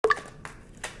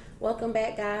Welcome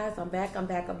back, guys. I'm back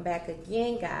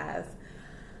again, guys.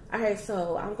 All right,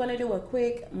 so I'm going to do a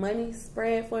quick money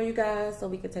spread for you guys so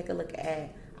we can take a look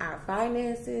at our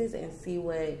finances and see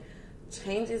what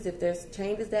changes, if there's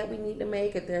changes that we need to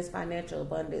make, if there's financial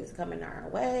abundance coming our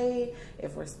way,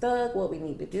 if we're stuck, what we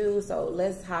need to do. So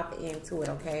let's hop into it,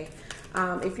 okay?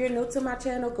 If you're new to my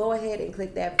channel, go ahead and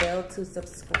click that bell to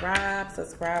subscribe. Hit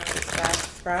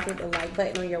the like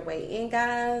button on your way in,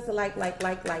 guys. Like.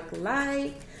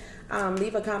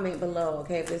 Leave a comment below,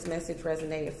 okay, if this message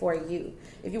resonated for you.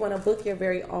 If you want to book your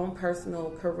very own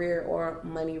personal career or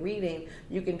money reading,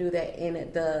 you can do that in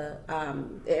the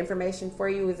information for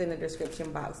you is in the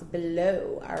description box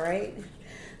below, all right?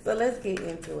 So let's get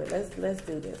into it. Let's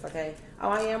do this, okay? Oh,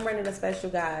 I am running a special,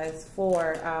 guys,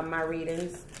 for my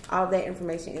readings. All that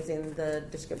information is in the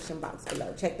description box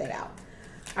below. Check that out.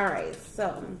 All right,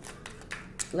 so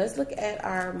let's look at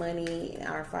our money,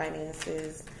 our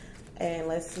finances, and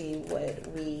let's see what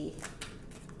we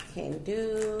can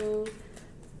do.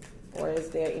 Or is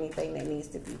there anything that needs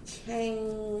to be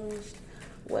changed?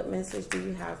 What message do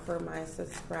you have for my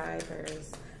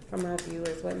subscribers, for my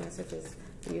viewers? What messages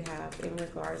do you have in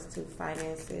regards to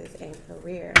finances and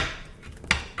career?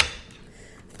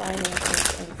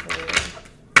 Finances and career.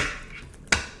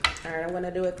 All right, I'm going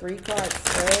to do a 3-card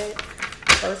spread.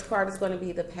 First card is going to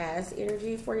be the past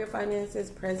energy for your finances,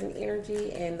 present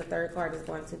energy, and the third card is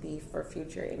going to be for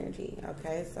future energy.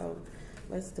 Okay, so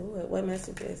let's do it. What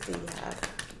messages do you have?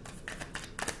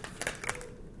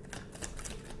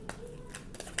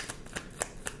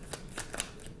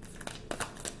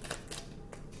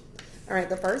 All right,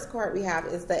 the first card we have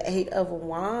is the 8 of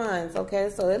Wands. Okay,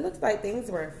 so it looks like things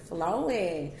were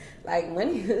flowing. Like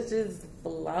money is just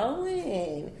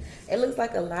flowing. It looks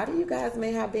like a lot of you guys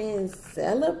may have been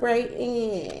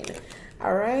celebrating.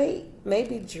 All right,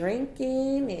 maybe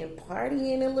drinking and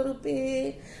partying a little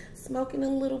bit, smoking a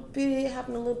little bit,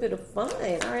 having a little bit of fun.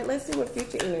 All right, let's see what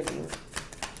future energy.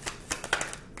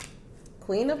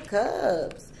 Queen of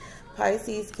Cups,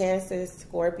 Pisces, Cancer,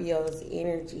 Scorpio's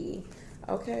energy.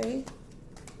 Okay.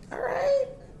 All right.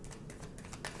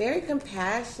 Very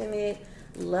compassionate,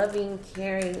 loving,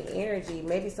 caring energy.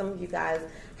 Maybe some of you guys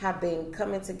have been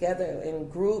coming together in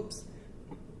groups,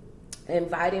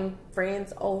 inviting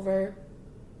friends over,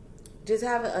 just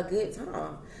having a good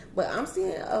time. But I'm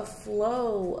seeing a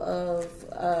flow of,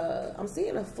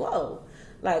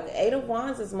 Like 8 of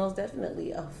Wands is most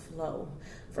definitely a flow.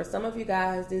 For some of you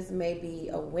guys, this may be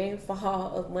a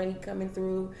windfall of money coming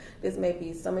through. This may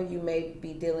be, some of you may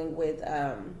be dealing with,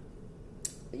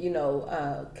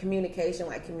 communication,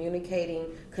 like communicating,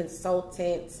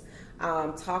 consultants,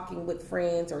 talking with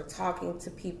friends or talking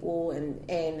to people,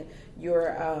 and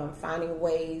you're finding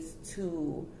ways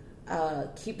to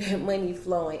keep that money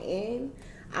flowing in.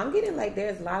 I'm getting like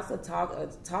there's lots of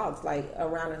talks like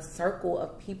around a circle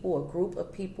of people, a group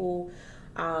of people.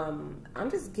 I'm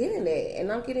just getting it, and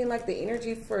I'm getting like the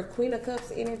energy for Queen of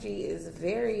Cups. Energy is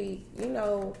very,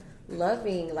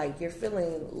 loving. Like you're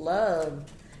feeling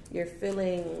loved. You're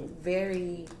feeling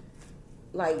very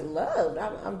like loved.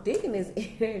 I'm digging this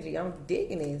energy. I'm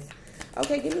digging this.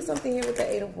 Okay, give me something here with the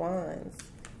 8 of Wands.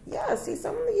 Yeah, see,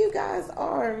 some of you guys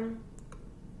are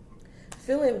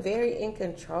feeling very in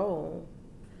control.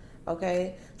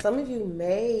 Okay, some of you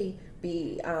may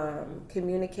be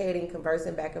communicating,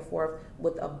 conversing back and forth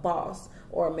with a boss,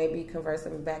 or maybe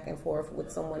conversing back and forth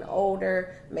with someone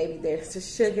older. Maybe there's a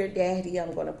sugar daddy.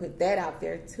 I'm going to put that out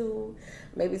there too.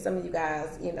 Maybe some of you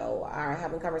guys, are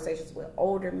having conversations with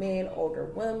older men, older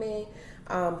women.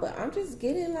 But I'm just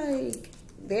getting like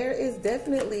there is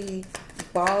definitely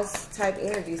boss type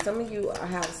energy. Some of you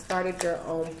have started your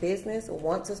own business or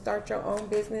want to start your own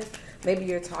business. Maybe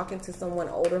you're talking to someone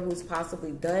older who's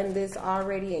possibly done this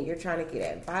already and you're trying to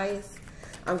get advice.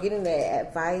 I'm getting that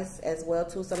advice as well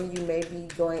too. Some of you may be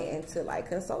going into like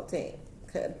consulting,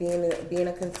 being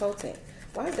a consultant.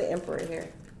 Why is the Emperor here?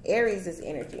 Aries is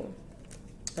energy.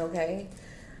 Okay.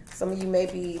 Some of you may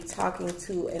be talking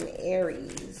to an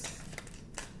Aries.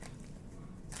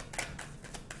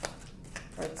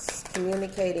 Or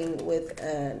communicating with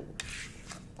an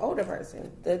older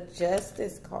person. The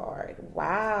Justice card.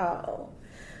 Wow.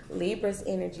 Libra's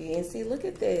energy. And see, look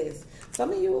at this.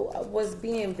 Some of you was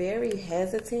being very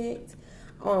hesitant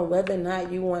on whether or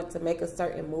not you want to make a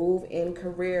certain move in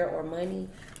career or money,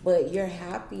 but you're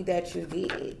happy that you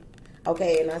did.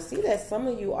 Okay, and I see that some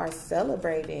of you are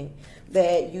celebrating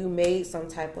that you made some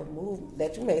type of move,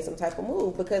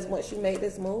 because once you made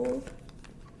this move,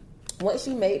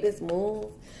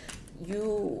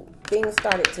 things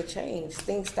started to change.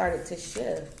 Things started to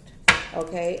shift.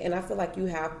 Okay, and I feel like you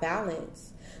have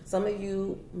balance. Some of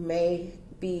you may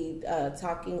be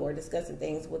talking or discussing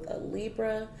things with a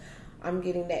Libra. I'm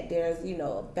getting that there's, you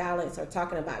know, a balance or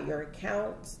talking about your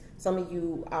accounts. Some of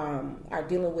you are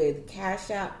dealing with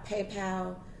Cash App,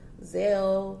 PayPal,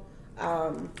 Zelle.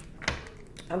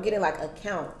 I'm getting like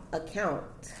account.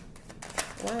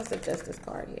 Why is the Justice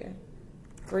card here?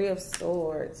 Three of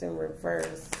Swords in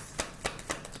reverse.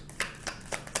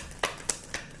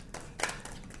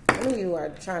 Some of you are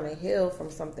trying to heal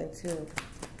from something too.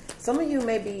 Some of you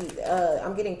may be,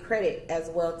 I'm getting credit as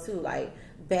well too, like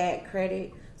bad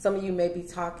credit. Some of you may be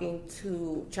trying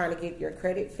to get your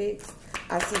credit fixed.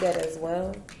 I see that as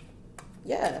well.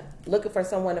 Yeah, looking for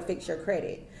someone to fix your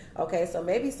credit. Okay, so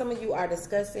maybe some of you are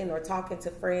discussing or talking to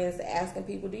friends, asking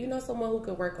people, do you know someone who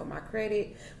could work on my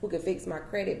credit, who could fix my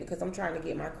credit, because I'm trying to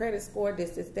get my credit score,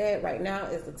 this, that. Right now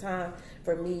is the time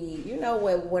for me, you know,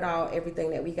 with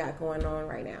everything that we got going on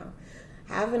right now.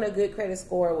 Having a good credit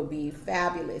score would be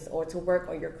fabulous, or to work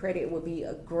on your credit would be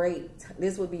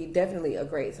this would be definitely a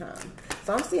great time.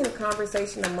 So I'm seeing a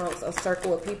conversation amongst a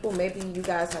circle of people. Maybe you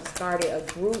guys have started a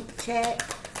group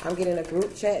chat. I'm getting a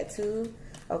group chat too.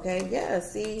 Okay, yeah,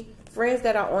 see, friends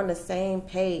that are on the same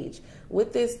page.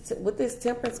 With this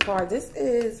Temperance card, this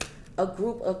is a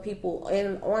group of people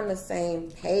on the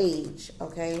same page,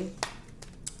 okay?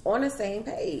 On the same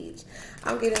page.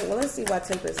 I'm getting, well, let's see why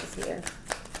Temperance is here.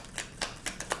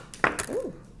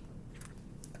 Ooh.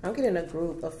 I'm getting a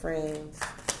group of friends.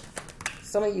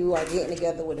 Some of you are getting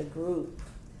together with a group,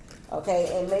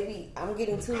 okay? And maybe I'm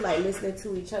getting to like listening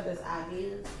to each other's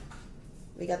ideas.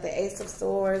 We got the Ace of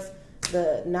Swords,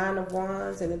 the Nine of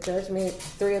Wands, and the Judgment,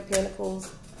 Three of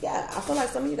Pentacles. Yeah, I feel like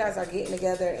some of you guys are getting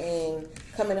together and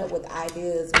coming up with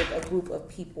ideas with a group of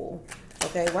people.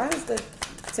 Okay, why is the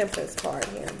Temperance card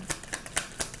here?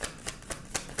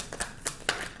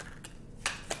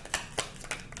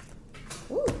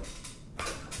 Ooh.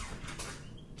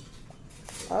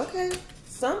 Okay.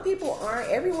 Some people aren't,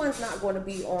 everyone's not going to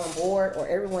be on board, or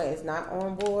everyone is not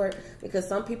on board, because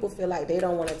some people feel like they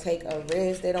don't want to take a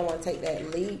risk. They don't want to take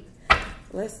that leap.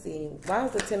 Let's see. Why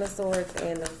is the Ten of Swords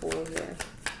and the Fool here?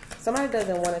 Somebody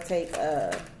doesn't want to take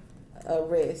a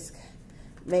risk.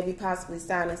 Maybe possibly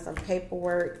signing some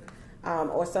paperwork.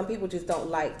 Or some people just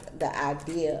don't like the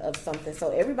idea of something.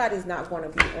 So everybody's not going to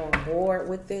be on board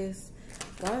with this.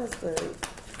 Why is the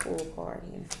Fool card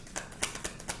here?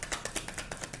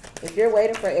 If you're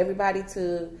waiting for everybody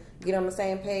to get on the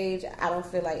same page, I don't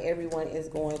feel like everyone is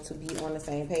going to be on the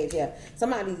same page. Yeah,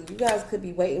 you guys could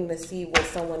be waiting to see what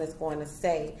someone is going to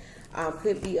say.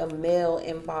 Could be a male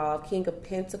involved, King of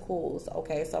Pentacles.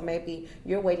 Okay, so maybe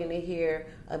you're waiting to hear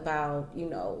about, you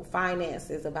know,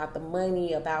 finances, about the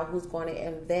money, about who's going to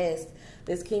invest.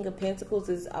 This King of Pentacles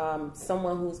is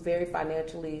someone who's very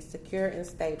financially secure and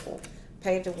stable.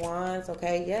 Page of Wands,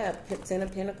 okay, yeah, Ten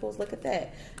of Pentacles, look at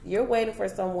that. You're waiting for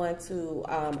someone to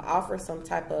offer some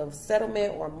type of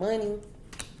settlement or money.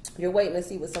 You're waiting to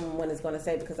see what someone is going to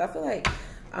say, because I feel like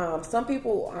some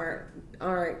people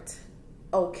aren't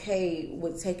okay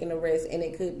with taking a risk, and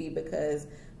it could be because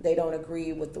they don't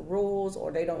agree with the rules,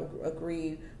 or they don't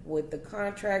agree with the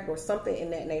contract, or something in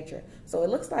that nature. So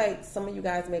it looks like some of you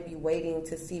guys may be waiting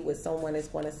to see what someone is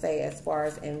going to say as far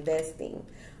as investing.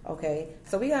 Okay,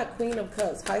 so we got Queen of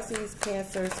Cups, Pisces,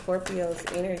 Cancer, Scorpio's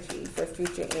energy for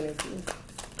future energy.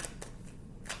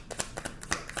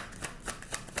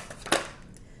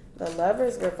 The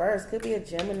Lover's reverse could be a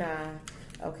Gemini.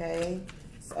 Okay,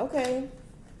 okay.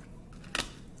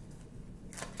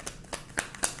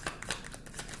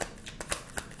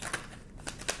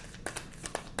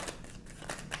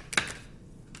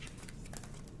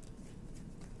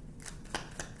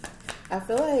 I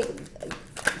feel like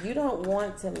you don't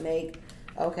want to make,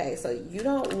 okay, so you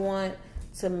don't want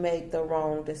to make the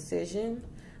wrong decision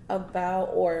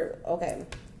about, or, okay,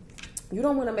 you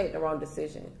don't want to make the wrong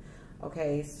decision.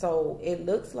 Okay, so it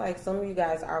looks like some of you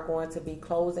guys are going to be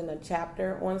closing a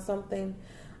chapter on something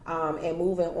and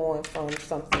moving on from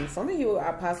something. Some of you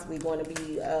are possibly going to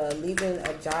be leaving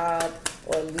a job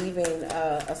or leaving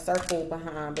a circle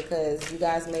behind, because you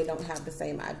guys may don't have the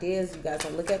same ideas. You guys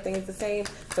don't look at things the same,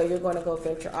 so you're going to go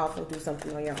venture off and do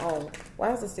something on your own.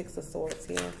 Why is the Six of Swords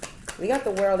here? We got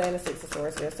the World and the Six of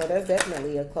Swords here, so there's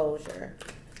definitely a closure.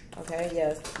 Okay,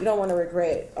 yes. You don't want to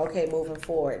regret, okay, moving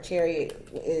forward. Chariot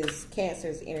is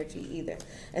Cancer's energy either.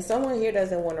 And someone here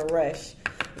doesn't want to rush.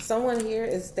 Someone here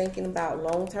is thinking about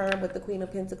long term with the Queen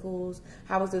of Pentacles.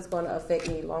 How is this going to affect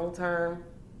me long term?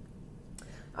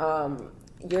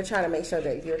 You're trying to make sure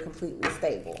that you're completely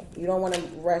stable. You don't want to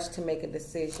rush to make a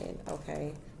decision,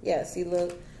 okay? Yeah, see,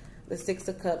 look, the Six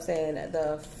of Cups and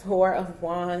the Four of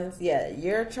Wands. Yeah,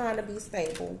 you're trying to be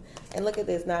stable. And look at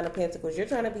this, Nine of Pentacles. You're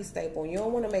trying to be stable. You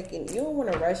don't want to you don't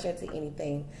want to rush into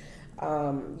anything.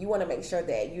 You want to make sure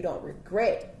that you don't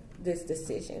regret this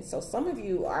decision. So some of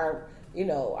you are, you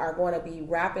know, are going to be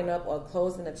wrapping up or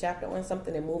closing a chapter on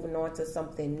something and moving on to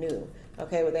something new.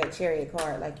 Okay, with that Chariot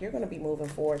card, like you're going to be moving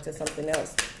forward to something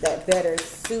else that better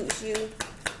suits you.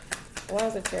 Why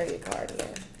is the Chariot card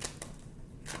here?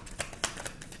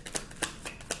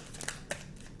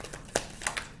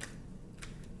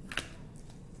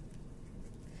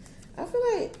 I feel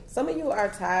like some of you are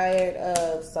tired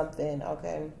of something,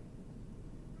 okay?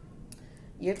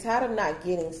 You're tired of not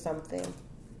getting something.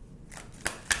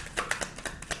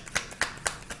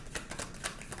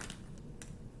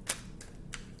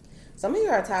 Some of you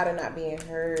are tired of not being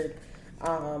heard,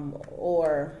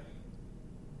 or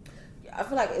I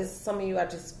feel like it's some of you I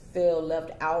just feel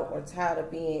left out or tired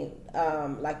of being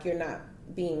like you're not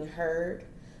being heard.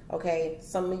 Okay,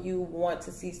 some of you want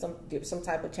to see some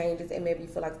type of changes, and maybe you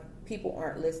feel like people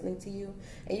aren't listening to you,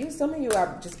 and some of you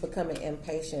are just becoming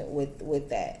impatient with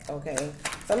that. Okay,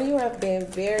 some of you have been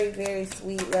very, very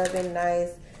sweet, loving,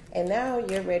 nice, and now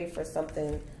you're ready for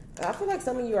something. I feel like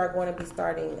some of you are going to be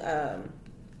starting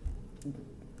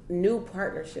new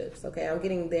partnerships. Okay, I'm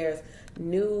getting there's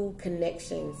new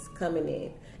connections coming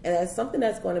in, and that's something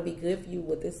that's going to be good for you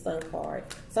with this Sun card.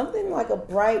 Something like a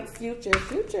bright future.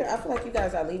 I feel like you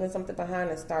guys are leaving something behind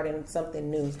and starting something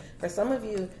new. For some of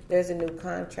you, there's a new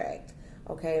contract.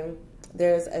 Okay,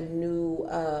 there's a new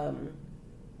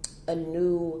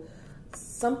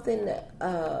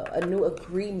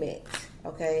agreement.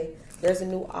 Okay, there's a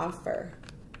new offer.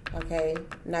 Okay,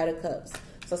 Knight of Cups.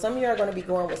 So some of you are going to be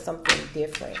going with something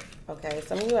different, okay?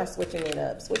 Some of you are switching it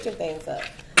up, switching things up.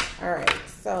 All right,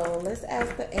 so let's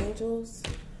ask the angels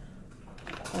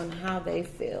on how they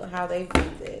feel, how they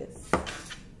view this.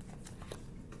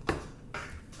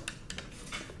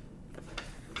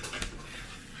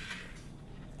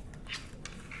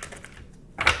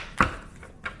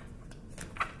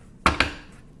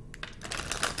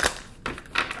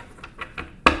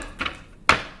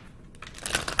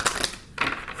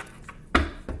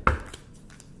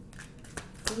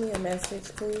 Give me a message,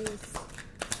 please.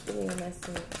 Give me a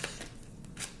message.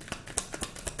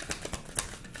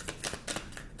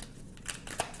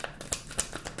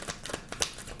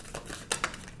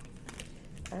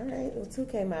 All right, the 2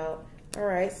 came out. All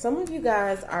right, some of you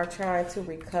guys are trying to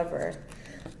recover.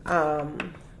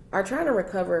 Are trying to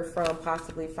recover from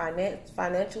possibly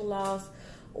financial loss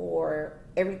or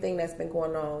everything that's been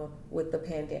going on with the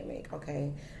pandemic,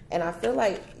 okay? And I feel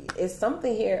like it's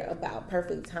something here about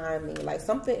perfect timing. Like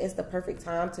something is the perfect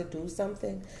time to do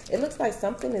something. It looks like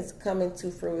something is coming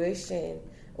to fruition.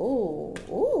 Ooh.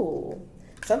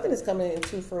 Something is coming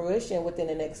into fruition within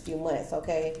the next few months,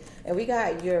 okay? And we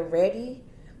got you're ready,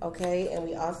 okay? And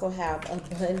we also have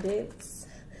abundance,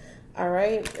 all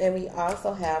right? And we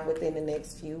also have within the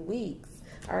next few weeks.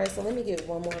 All right, so let me get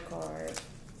one more card.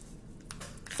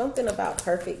 Something about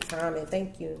perfect timing.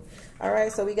 Thank you. All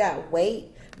right, so we got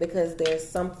wait because there's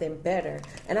something better.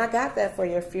 And I got that for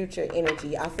your future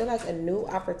energy. I feel like a new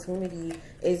opportunity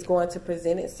is going to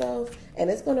present itself, and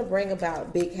it's going to bring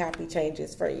about big, happy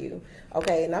changes for you.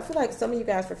 Okay, and I feel like some of you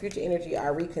guys for future energy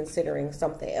are reconsidering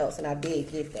something else, and I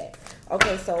did get that.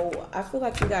 Okay, so I feel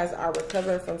like you guys are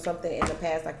recovering from something in the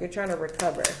past, like you're trying to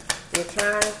recover. You're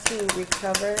trying to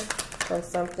recover from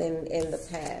something in the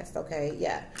past, okay?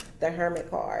 Yeah, the Hermit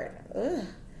card. Ugh.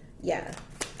 Yeah.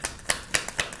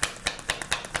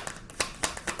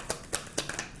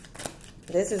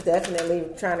 This is definitely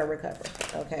trying to recover,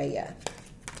 okay? Yeah.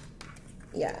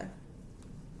 Yeah.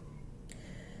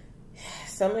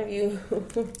 Some of you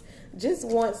just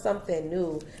want something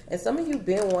new, and some of you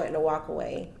been wanting to walk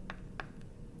away.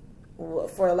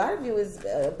 For a lot of you, it's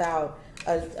about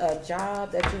a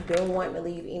job that you've been wanting to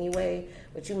leave anyway,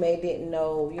 but you didn't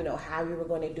know, how you were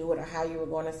going to do it or how you were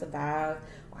going to survive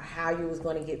or how you was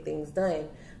going to get things done.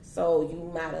 So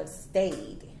you might have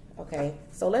stayed, okay?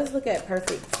 So let's look at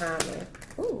perfect timing.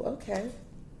 Ooh, okay.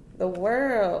 The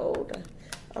World.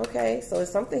 Okay, so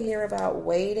it's something here about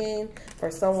waiting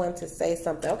for someone to say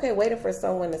something. Okay, waiting for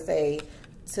someone to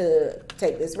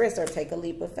take this risk or take a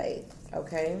leap of faith,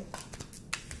 okay?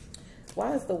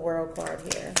 Why is the World card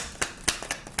here?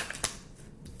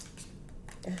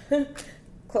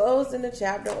 Closing the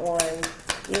chapter on,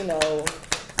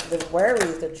 the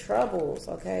worries, the troubles,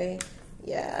 okay?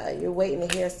 Yeah, you're waiting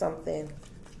to hear something.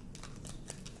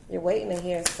 You're waiting to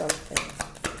hear something.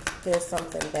 Hear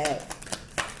something back.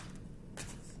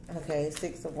 Okay,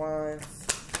 6 of Wands.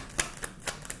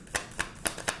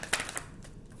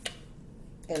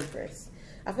 Empress.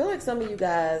 I feel like some of you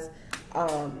guys,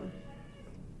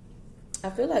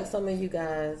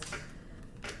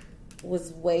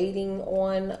 was waiting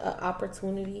on an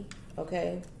opportunity,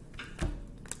 okay?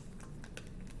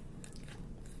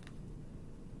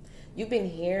 You've been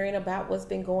hearing about what's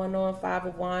been going on, Five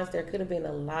of Wands. There could have been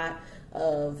a lot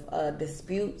of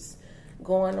disputes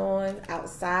going on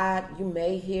outside. You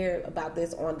may hear about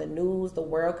this on the news. The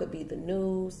world could be the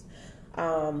news.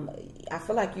 I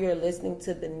feel like you're listening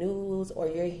to the news, or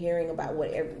you're hearing about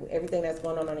everything that's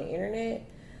going on the internet.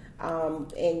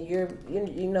 And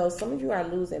you know, some of you are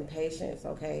losing patience,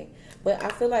 okay? But I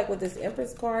feel like with this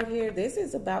Empress card here, this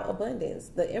is about abundance.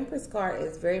 The Empress card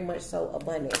is very much so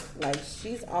abundant. Like,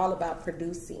 she's all about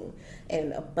producing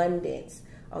and abundance,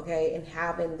 okay? And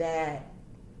having that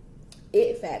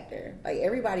it factor. Like,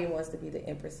 everybody wants to be the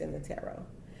Empress in the tarot,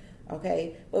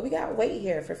 okay? But we got weight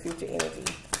here for future energy.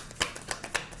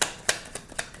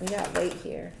 We got weight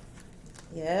here.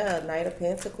 Yeah, Knight of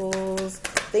Pentacles.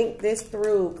 Think this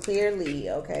through clearly,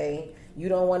 okay? You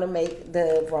don't want to make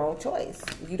the wrong choice.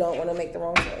 You don't want to make the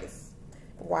wrong choice.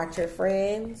 Watch your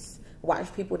friends.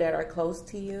 Watch people that are close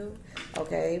to you,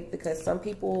 okay? Because some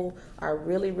people are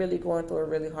really, really going through a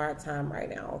really hard time right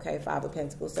now, okay? Five of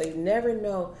Pentacles. So you never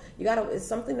know. You got to, it's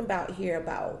something about here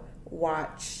about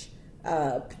watch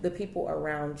the people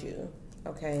around you,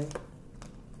 okay?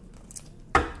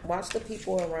 Watch the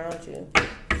people around you.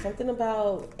 Something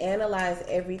about analyze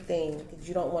everything, because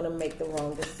you don't want to make the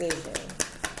wrong decision.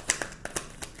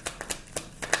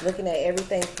 Looking at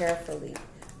everything carefully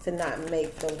to not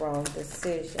make the wrong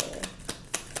decision.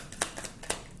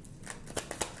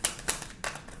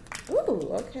 Ooh,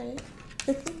 okay.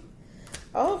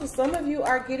 Oh, some of you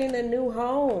are getting a new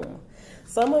home.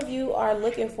 Some of you are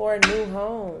looking for a new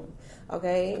home.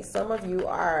 Okay, some of you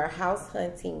are house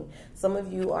hunting. Some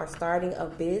of you are starting a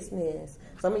business.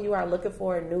 Some of you are looking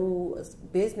for a new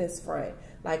business front,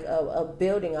 like a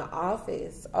building, an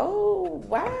office. Oh,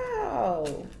 wow.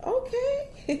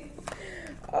 Okay.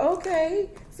 Okay.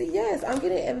 See, yes, I'm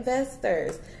getting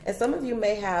investors. And some of you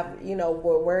may have, you know,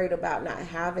 were worried about not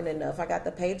having enough. I got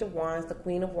the Page of Wands, the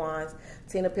Queen of Wands,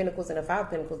 Ten of Pentacles, and the Five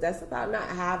of Pentacles. That's about not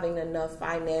having enough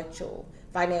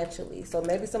financially. So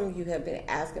maybe some of you have been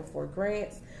asking for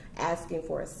grants, asking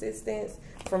for assistance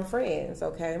from friends,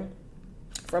 okay?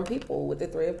 From people with the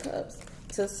Three of Cups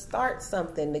to start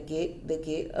something, to get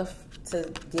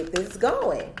this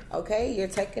going, okay? You're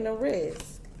taking a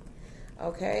risk,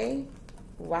 okay?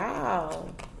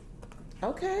 Wow.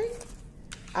 Okay.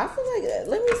 I feel like,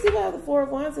 let me see about the Four of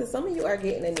Wands. And some of you are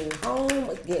getting a new home,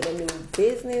 getting a new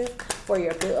business for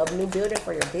a new building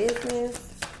for your business.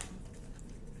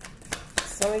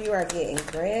 Some of you are getting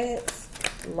grants,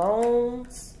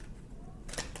 loans.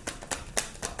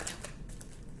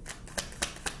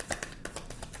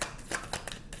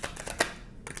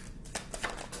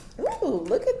 Ooh,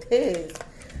 look at this.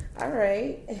 All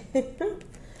right.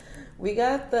 We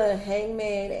got the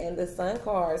Hangman and the Sun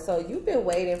card. So you've been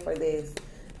waiting for this.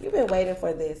 You've been waiting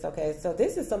for this, okay? So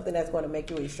this is something that's going to make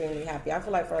you extremely happy. I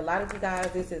feel like for a lot of you guys,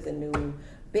 this is a new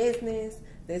business.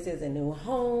 This is a new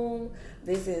home.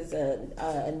 This is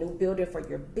a new building for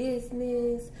your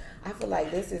business. I feel like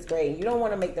this is great. You don't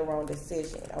want to make the wrong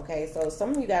decision, okay? So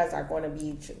some of you guys are going to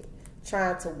be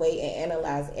trying to wait and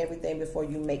analyze everything before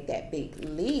you make that big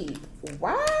leap.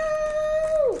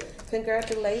 Wow!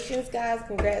 Congratulations, guys.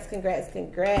 Congrats, congrats,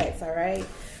 congrats, all right?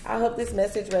 I hope this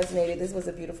message resonated. This was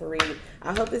a beautiful read.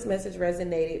 I hope this message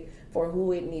resonated for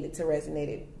who it needed to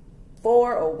resonate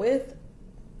for or with.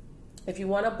 If you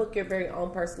want to book your very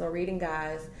own personal reading,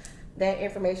 guys, that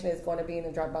information is going to be in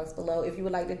the drop box below. If you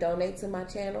would like to donate to my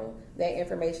channel, that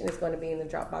information is going to be in the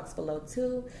drop box below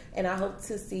too. And I hope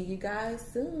to see you guys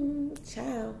soon.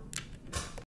 Ciao.